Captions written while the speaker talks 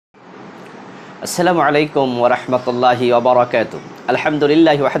আসসালামু আলাইকুম ওয়া রাহমাতুল্লাহি ওয়া বারাকাতুহু।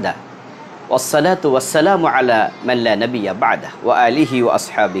 আলহামদুলিল্লাহি ওয়াহদা ওয়াসসালাতু ওয়াসসালামু আলা মান লা নাবিয়্যা বা'দা ওয়া আলিহি ওয়া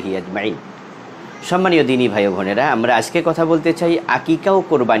আসহাবিহি আজমাইন। সম্মানীয় দিনী ভাই ও বোনেরা, আমরা আজকে কথা বলতে চাই আকিকা ও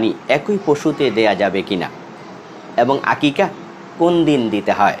কোরবানি একই পশুতে দেয়া যাবে কিনা এবং আকিকা কোন দিন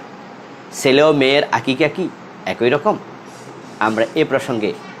দিতে হয়। ছেলে ও মেয়ের আকিকা কি একই রকম? আমরা এ প্রসঙ্গে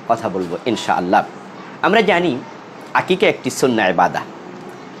কথা বলবো ইনশাআল্লাহ। আমরা জানি আকিকা একটি সুন্নাহ ইবাদত।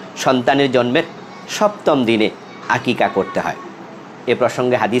 সন্তানের জন্মের সপ্তম দিনে আকিকা করতে হয়। এ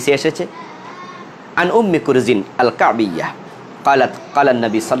প্রসঙ্গে হাদিসে এসেছে, আন উম্মি কুরজিন আল কাবিয়া قالت قال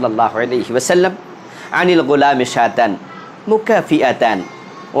النبي صلى الله عليه وسلم عن الغلام شاتان মুকাফিআতান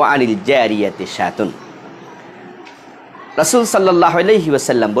ওয়া আনিল জারিয়াতি শাতুন। রাসূল সাল্লাল্লাহু আলাইহি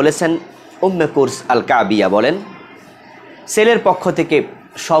ওয়াসাল্লাম বলেছেন, উম্মে কুরজ আল কাবিয়া বলেন, ছেলের পক্ষ থেকে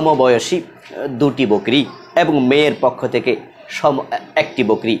সমবয়সী দুটি বকরি এবং মেয়ের পক্ষ থেকে একটি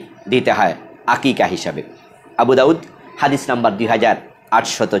বকরি দিতে হয় আকিকা হিসাবে। আবু দাউদ হাদিস নাম্বার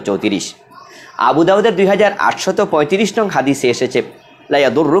 2834। আবু দাউদের 2835 নং হাদিসে এসেছে, লা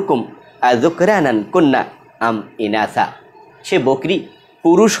ইয়াদুররুকুম আযুকরানান কুন্না আম ইনাসা। সে বকরি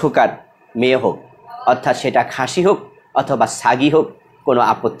পুরুষ হোক আর মেয়ে হোক, অর্থাৎ সেটা খাসি হোক অথবা সাগি হোক, কোনো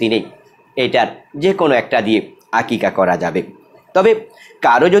আপত্তি নেই। এটার যে কোনো একটা দিয়ে আকিকা করা যাবে। তবে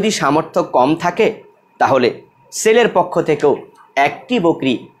কারো যদি সামর্থ্য কম থাকে তাহলে ছেলের পক্ষ থেকেও একটি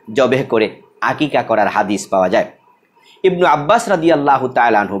বকরি জবেহ করে আকিকা করার হাদিস পাওয়া যায়। ইবনু আব্বাস রাদিয়াল্লাহু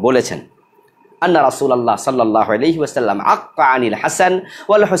তাআলা আনহু বলেছেন, আন্না রাসূলুল্লাহ সাল্লাল্লাহু আলাইহি ওয়াসাল্লাম আক্কা আনিল হাসান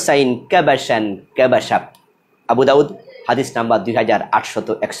ওয়াল হুসাইন কাবাশান কাবাশাব। আবু দাউদ হাদিস নাম্বার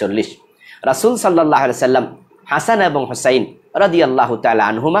 2841। রাসূল সাল্লাল্লাহু আলাইহি ওয়াসাল্লাম হাসান এবং হুসাইন রাদিয়াল্লাহু তাআলা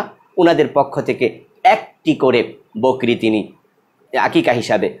আনহুমা উনাদের পক্ষ থেকে একটি করে বকরি তিনি আকিকা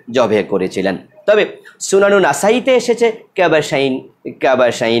হিসাবে জবেহ করেছিলেন। তবে সুনানু নাসাইতে এসেছে কাবাশাইন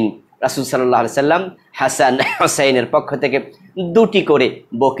কাবাশাইন। রাসূল সাল্লাল্লাহু আলাইহি ওয়াসাল্লাম হাসান হুসাইনের পক্ষ থেকে দুটি করে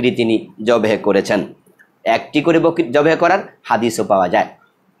বকরি তিনি জবেহ করেছেন। একটি করে বকরি জবেহ করার হাদিসও পাওয়া যায়।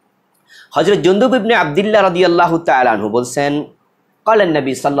 হযরত জুনদুব ইবনে আব্দুল্লাহ রাদিয়াল্লাহু তাআলা আনহু বলেন, ক্বালা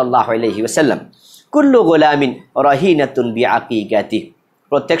নবী সাল্লাল্লাহু আলাইহি ওয়াসাল্লাম, কুল্লু গুলামিন রাহিনাতুন বিআকিকাতি।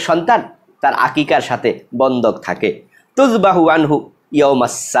 প্রত্যেক সন্তান তার আকিকার সাথে বন্ধক থাকে। তুযবাহু আনহু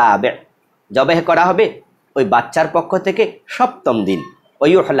ইয়াউমাস সাবি', জবেহ করা হবে ওই বাচ্চার পক্ষ থেকে সপ্তম দিন।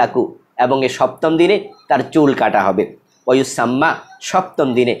 ওয়ুহলাকু, এবং এই সপ্তম দিনে তার চুল কাটা হবে। ওয়ুসাম্মা, সপ্তম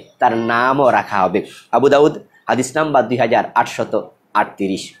দিনে তার নামও রাখা হবে। আবু দাউদ হাদিস নাম্বার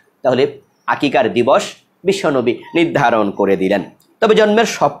 2838। তাহলে আকিকার দিবস বিশ্বনবী নির্ধারণ করে দিলেন। তবে জন্মের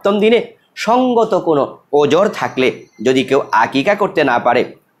সপ্তম দিনে সঙ্গত কোনো ওজর থাকলে যদি কেউ আকিকা করতে না পারে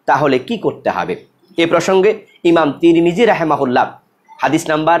তাহলে কি করতে হবে? এ প্রসঙ্গে ইমাম তিরমিজি রাহিমাহুল্লাহ হাদিস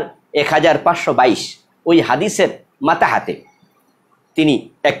নাম্বার 1522 ওই হাদিসের মাতাহাতে তিনি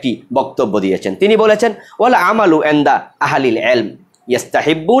একটি বক্তব্য দিয়েছেন। তিনি বলেছেন, ওয়াল আমালু ইনদা আহলিল ইলম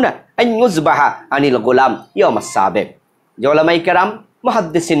ইস্তাহিব্বুনা আন ইউযবাহা আনিল গোলাম ইয়াউমাস সাবি'। যে উলামায়ে কেরাম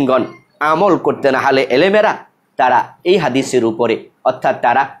মুহাদ্দিসিনগণ আমল করতেন, আহলে ইলমেরা, তারা এই হাদিসের উপরে অর্থাৎ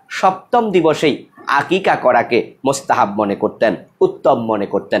তারা সপ্তম দিবসেই আকিকা করাকে মুস্তাহাব মনে করতেন, উত্তম মনে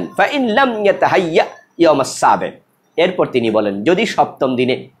করতেন। ফা ইন লাম ইয়াতাহাইয়া ইয়াউমাস সাবি'। এরপর তিনি বলেন, যদি সপ্তম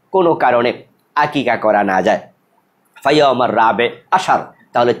দিনে কোনো কারণে আকিকা করা না যায়, ফাইয়াউমার রাবে আশার,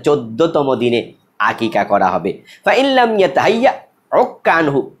 তাহলে 14তম দিনে আকিকা করা হবে। ফা ইন লাম ইয়াতাহাইয়া উক্কা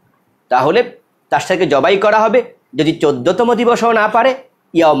আনহু, তাহলে তার সাথে জবাই করা হবে। যদি 14তম দিবসও না পারে,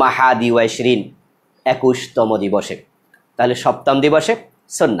 ইয়াউমা হাদি ওয়া 20, 21তম দিবসে। তাহলে সপ্তম দিবসে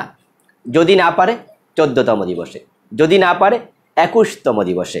সুন্নাহ, যদি না পারে 14তম দিবসে, যদি না পারে 21তম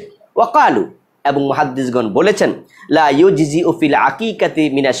দিবসে। ওয়াকালু, এবং মুহাদ্দিসগণ বলেছেন, লা ইউজজিউ ফিল আকিকাতি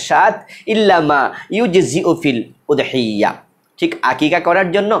মিনাশ শাত ইল্লা মা ইউজজিউ ফিল উদহিয়া। ঠিক আকিকা করার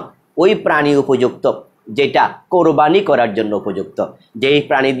জন্য ওই প্রাণী উপযুক্ত যেটা কোরবানি করার জন্য উপযুক্ত। যেই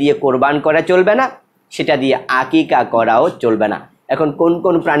প্রাণী দিয়ে কোরবান করা চলবে না সেটা দিয়ে আকিকা করাও চলবে না। এখন কোন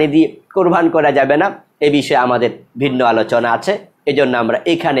কোন প্রাণী দিয়ে কোরবান করা যাবে না এ বিষয়ে আমাদের ভিন্ন আলোচনা আছে, এজন্য আমরা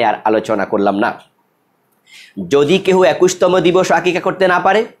এখানে আর আলোচনা করলাম না। যদি কেউ 21তম দিবস আকিকা করতে না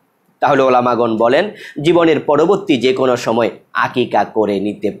পারে তাহলে ওলামাগণ বলেন জীবনের পরবর্তী যে কোনো সময় আকিকা করে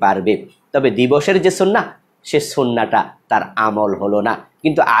নিতে পারবে। তবে দিবসের যে সুন্নাহ সে সুন্নাহটা তার আমল হলো না,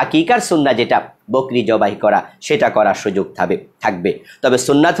 কিন্তু আকিকার সুন্নাহ যেটা বকরি জবাই করা সেটা করার সুযোগ থাকবে। তবে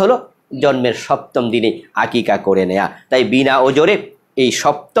সুন্নাত হলো জন্মের সপ্তম দিনে আকিকা করে নেয়া। তাই বিনা ওজরে এই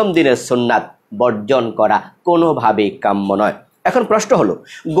সপ্তম দিনের সুন্নাত বর্জন করা কোনোভাবেই কাম্য নয়। এখন প্রশ্ন হলো,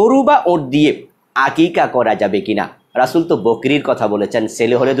 গরু বা ওট দিয়ে আকিকা করা যাবে কিনা? রাসূল তো বকরির কথা বলেছেন,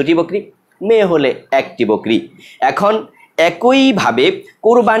 ছেলে হলে দুটি বকরি, মেয়ে হলে একটি বকরি। এখন একইভাবে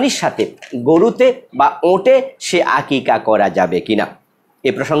কোরবানির সাথে গরুতে বা ওটে সে আকিকা করা যাবে কিনা? এ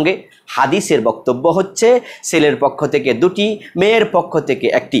প্রসঙ্গে হাদিসের বক্তব্য হচ্ছে ছেলের পক্ষ থেকে 2টি, মেয়ের পক্ষ থেকে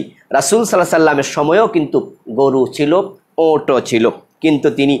 1টি। রাসূল সাল্লাল্লাহু আলাইহি সাল্লামের সময়ও কিন্তু গরু ছিল, ওটও ছিল, কিন্তু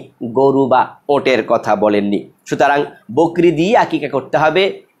তিনি গরু বা ওটের কথা বলেননি। সুতরাং বকরি দিয়ে আকিকা করতে হবে,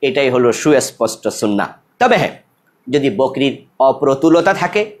 এটাই হলো সুস্পষ্ট সুন্নাহ। তবে হ্যাঁ, যদি বকরির অপ্রতুলতা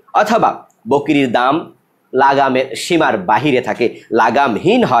থাকে অথবা বকরির দাম লাগামের সীমার বাহিরে থাকে,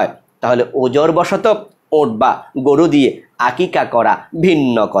 লাগামহীন হয়, তাহলে ওজরবশত ওট বা গরু দিয়ে আকিকা করা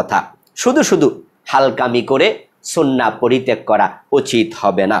ভিন্ন কথা। শুধু শুধু হালকামি করে সুন্নাহ পরিত্যাগ করা উচিত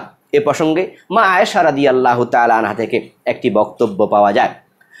হবে না। এ প্রসঙ্গে মা আয়েশা রাদিয়াল্লাহু তাআলা আনহা থেকে একটি বক্তব্য পাওয়া যায়।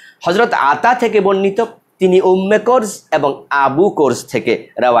 হযরত আতা থেকে বর্ণিত, তিনি উম্মে কোরস এবং আবু কোরস থেকে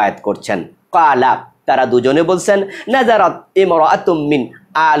রওয়ায়াত করছেন। কালা, তারা দুজনে বলছেন, নাজারাত ইমরাআতুম মিন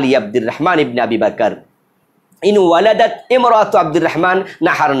আলি আব্দুর রহমান ইবনে আবি বকর ইন ওয়ালাদাত ইমরাআতু আব্দুর রহমান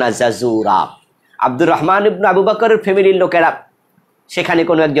নাহারনা জাজুরা। আব্দুর রহমান ইবনে আবু বকরের ফ্যামিলির লোকেরা, সেখানে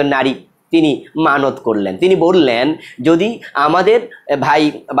কোনো একজন নারী তিনি মানত করলেন, তিনি বললেন, যদি আমাদের ভাই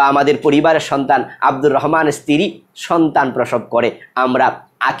বা আমাদের পরিবারের সন্তান আব্দুর রহমানের স্ত্রী সন্তান প্রসব করে, আমরা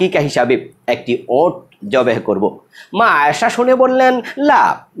আকিকা হিসাবে একটি ওট জবেহ করব। মা আয়েশা শুনে বললেন, লা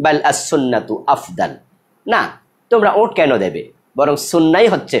বাল আস-সুন্নাতু আফদাল, না, তোমরা ওট কেন দেবে, বরং সুন্নাই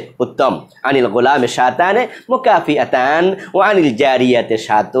হচ্ছে উত্তম। আনিল গোলামে শাতানে মুকাফিআতান ও আনিল জারিয়াতে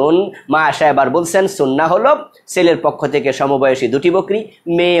শাতুন। মা আয়েশা এবার বলছেন, সুন্নাহ হলো ছেলের পক্ষ থেকে সমবয়সী 2টি বকরি,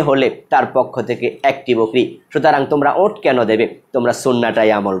 মেয়ে হলে তার পক্ষ থেকে 1টি বকরি। সুতরাং তোমরা ওট কেন দেবে, তোমরা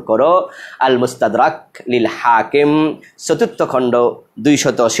সুন্নাটাই আমল করো। আল মুস্তাদরাক লিল হাকিম 4th খণ্ড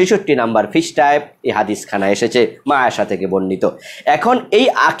 266 নম্বর পৃষ্ঠায় এই হাদিসখানা এসেছে, মা আয়েশা থেকে বর্ণিত। এখন এই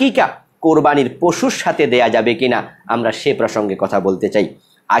আকিকা কোরবানির পশুর সাথে দেয়া যাবে কিনা, আমরা সে প্রসঙ্গে কথা বলতে চাই।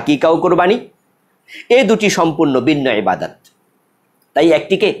 আকিকা ও কোরবানি এই 2টি সম্পূর্ণ ভিন্ন ইবাদত, তাই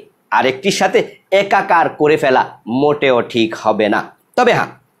একটিকে আরেকটির সাথে একাকার করে ফেলা মোটেও ঠিক হবে না। তবে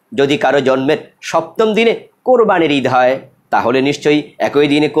হ্যাঁ, যদি কারো জন্মের 7ম দিনে কোরবানির ঈদ হয়, তাহলে নিশ্চয়ই একই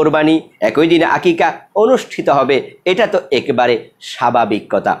দিনে কোরবানি, একই দিনে আকিকা অনুষ্ঠিত হবে, এটা তো একেবারে স্বাভাবিক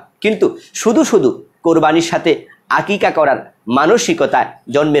কথা। কিন্তু শুধু শুধু কোরবানির সাথে আকিকা করার মানসিকতায়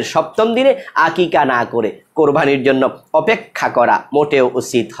জন্মের 7ম দিনে আকিকা না করে কোরবানির জন্য অপেক্ষা করা মোটেও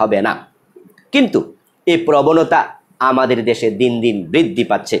উচিত হবে না। কিন্তু এই প্রবণতা আমাদের দেশে দিন দিন বৃদ্ধি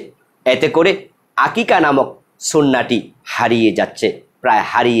পাচ্ছে, এতে করে আকিকা নামক সুন্নাহটি হারিয়ে যাচ্ছে, প্রায়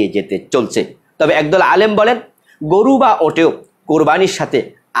হারিয়ে যেতে চলছে। তবে একদল আলেম বলেন, গরু বা ওটেও কোরবানির সাথে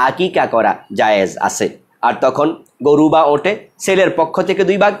আকিকা করা জায়েজ আছে। আর তখন গরু বা ওটে ছেলের পক্ষ থেকে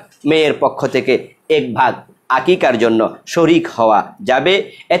 2 ভাগ, মেয়ের পক্ষ থেকে 1 ভাগ আকিকার জন্য শরিক হওয়া যাবে,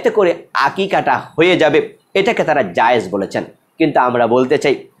 এতে করে আকিকাটা হয়ে যাবে। এটাকে তারা জায়েজ বলেছেন। কিন্তু আমরা বলতে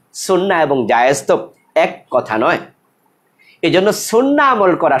চাই, সুন্নাহ এবং জায়েজ তো এক কথা নয়। এজন্য সুন্নাহ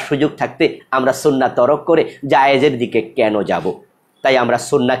আমল করার সুযোগ থাকতে আমরা সুন্নাহ তরক করে জায়েজের দিকে কেন যাব? তাই আমরা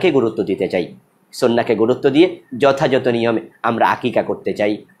সুন্নাহকে গুরুত্ব দিতে চাই, সুন্নাহকে গুরুত্ব দিয়ে যথাযথ নিয়মে আমরা আকিকা করতে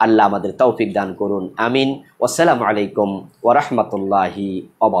চাই। আল্লাহ আমাদের তৌফিক দান করুন, আমিন। আসসালামু আলাইকুম ওয়া রাহমাতুল্লাহি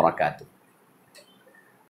ওয়া বারাকাতুহু।